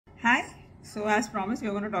Hi. So as promised,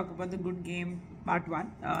 we're going to talk about the Good Game Part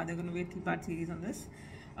 1. There are going to be a 3-part series on this.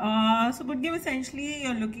 So Good Game, essentially,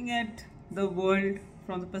 you're looking at the world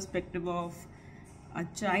from the perspective of a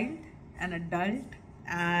child, an adult,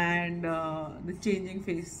 and the changing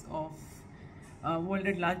face of world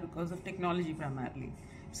at large because of technology primarily.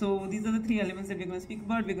 So these are the three elements that we're going to speak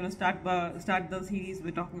about. We're going to start the series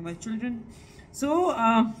by talking about children. So,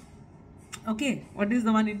 okay, what is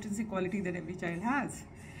the one intrinsic quality that every child has?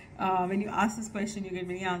 When you ask this question, you get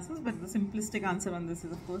many answers, but the simplistic answer on this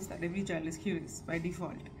is, of course, that every child is curious by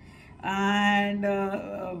default. And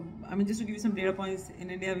I mean, just to give you some data points,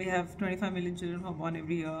 in India we have 25 million children who are born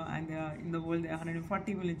every year, and in the world there are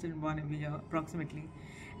 140 million children born every year, approximately.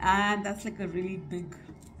 And that's like a really big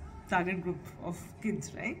target group of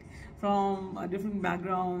kids, right? From different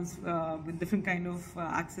backgrounds, with different kind of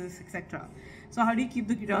access, etc. So how do you keep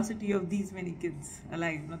the curiosity of these many kids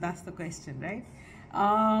alive? Now that's the question, right?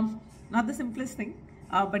 Not the simplest thing,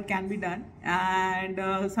 but can be done.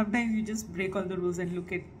 And sometimes you just break all the rules and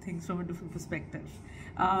look at things from a different perspective.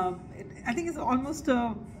 I think it's almost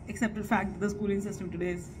a accepted fact that the schooling system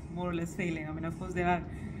today is more or less failing. I mean, of course, there are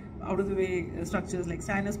out of the way structures like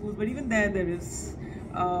China schools, but even there is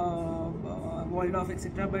Waldorf,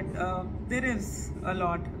 etc. But there is a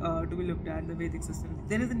lot to be looked at, the Vedic system.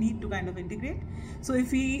 There is a need to kind of integrate. So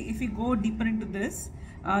if we go deeper into this,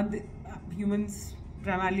 humans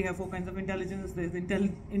primarily have 4 kinds of intelligence. There is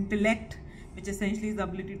intellect, which essentially is the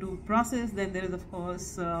ability to process. Then there is, of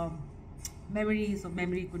course, memory. So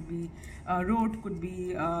memory could be rote, could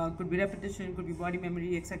be repetition, could be body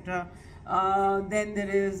memory, etc. Then there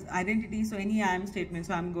is identity. So any I am statement.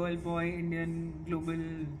 So I'm girl, boy, Indian, global,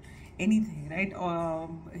 anything, right? Or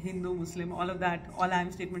Hindu, Muslim, all of that. All I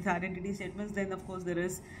am statements, identity statements. Then of course there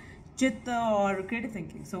is chitta or creative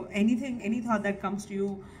thinking. So any thought that comes to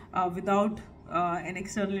you without an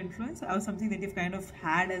external influence, or something that you've kind of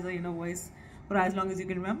had as a inner voice for as long as you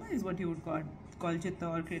can remember, is what you would call chitta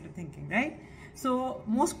or creative thinking, right? So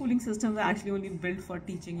most schooling systems are actually only built for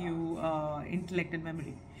teaching you intellect and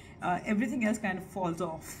memory. Everything else kind of falls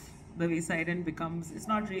off the wayside and it's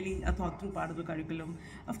not really a thought through part of the curriculum.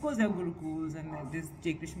 Of course, there are gurukuls and there's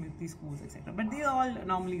J. Krishnamurti schools, etc. But these are all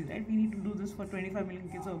anomalies, right? We need to do this for 25 million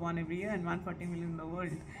kids who are born every year and 140 million in the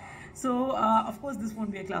world. So, of course, this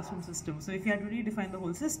won't be a classroom system. So, if you had to redefine the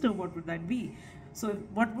whole system, what would that be? So,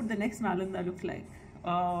 what would the next Nalanda look like?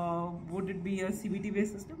 Would it be a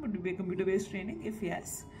CBT-based system? Would it be a computer-based training? If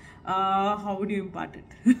yes, how would you impart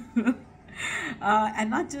it? And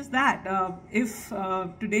not just that, if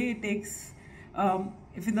today it takes,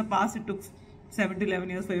 if in the past it took 7 to 11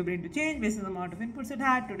 years for your brain to change based on the amount of inputs it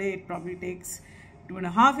had, today it probably takes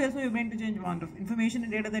 2.5 years for your brain to change, the amount of information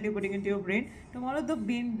and data that you're putting into your brain. Tomorrow the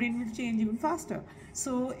brain will change even faster.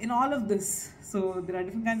 So in all of this, so there are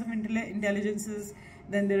different kinds of intelligences.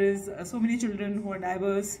 Then there is so many children who are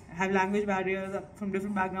diverse, have language barriers from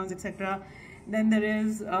different backgrounds, etc. Then there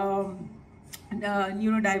is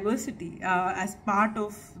neurodiversity as part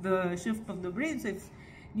of the shift of the brain. So if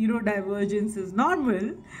neurodivergence is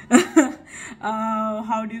normal,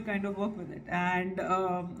 how do you kind of work with it? And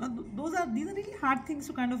these are really hard things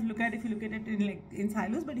to kind of look at if you look at it in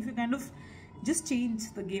silos. But if you kind of just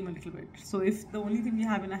change the game a little bit. So if the only thing we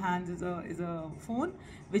have in our hands is a phone,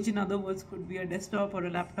 which in other words could be a desktop or a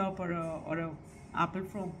laptop or a Apple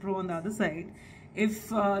Pro on the other side. If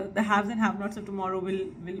the haves and have-nots of tomorrow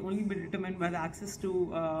will only be determined by the access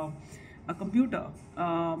to a computer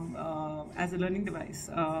as a learning device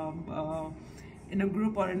in a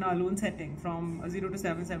group or in a alone setting from 0 to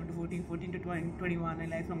 7, 7 to 14, 14 to 20, 21,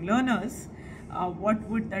 and lifelong learners, what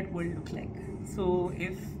would that world look like? So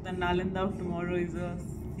if the Nalanda of tomorrow is a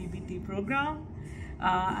CBT program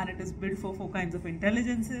and it is built for 4 kinds of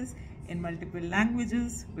intelligences, in multiple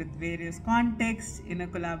languages, with various contexts, in a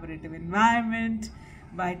collaborative environment,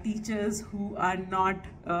 by teachers who are not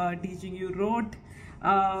teaching you rote,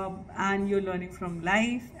 and you're learning from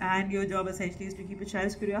life, and your job essentially is to keep a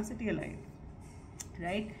child's curiosity alive,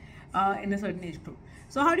 right, in a certain age group.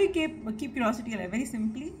 So how do you keep curiosity alive? Very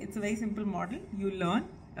simply, it's a very simple model. You learn,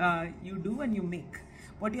 you do, and you make.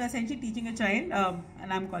 What you're essentially teaching a child,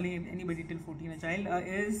 and I'm calling anybody till 14 a child,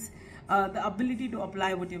 is the ability to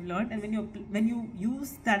apply what you've learned. And when you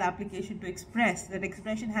use that application to express, that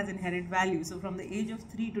expression has inherent value. So from the age of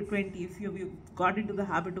 3 to 20, if you've got into the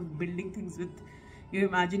habit of building things with your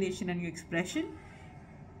imagination and your expression,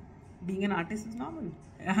 being an artist is normal.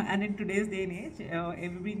 And in today's day and age,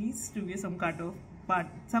 everybody needs to be some kind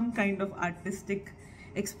of artistic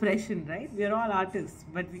expression, right? We are all artists,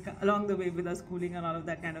 but we along the way with our schooling and all of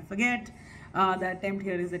that kind of forget. The attempt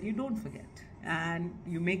here is that you don't forget. and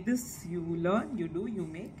you make this, you learn, you do, you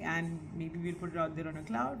make, and maybe we'll put it out there on a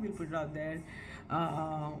cloud, we'll put it out there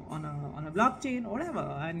on a blockchain or whatever,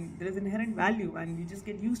 and there is inherent value, and you just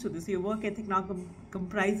get used to this. Your work ethic now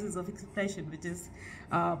comprises of expression, which is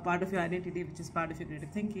part of your identity, which is part of your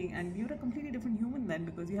creative thinking, and you're a completely different human then,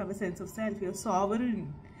 because you have a sense of self, you're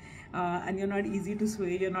sovereign, and you're not easy to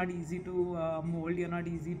sway, you're not easy to mold, you're not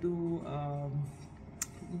easy to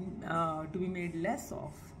be made less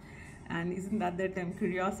of. And isn't that the term?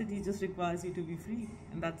 Curiosity just requires you to be free,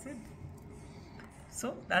 and that's it.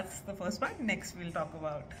 So that's the first part. Next we'll talk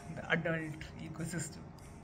about the adult ecosystem.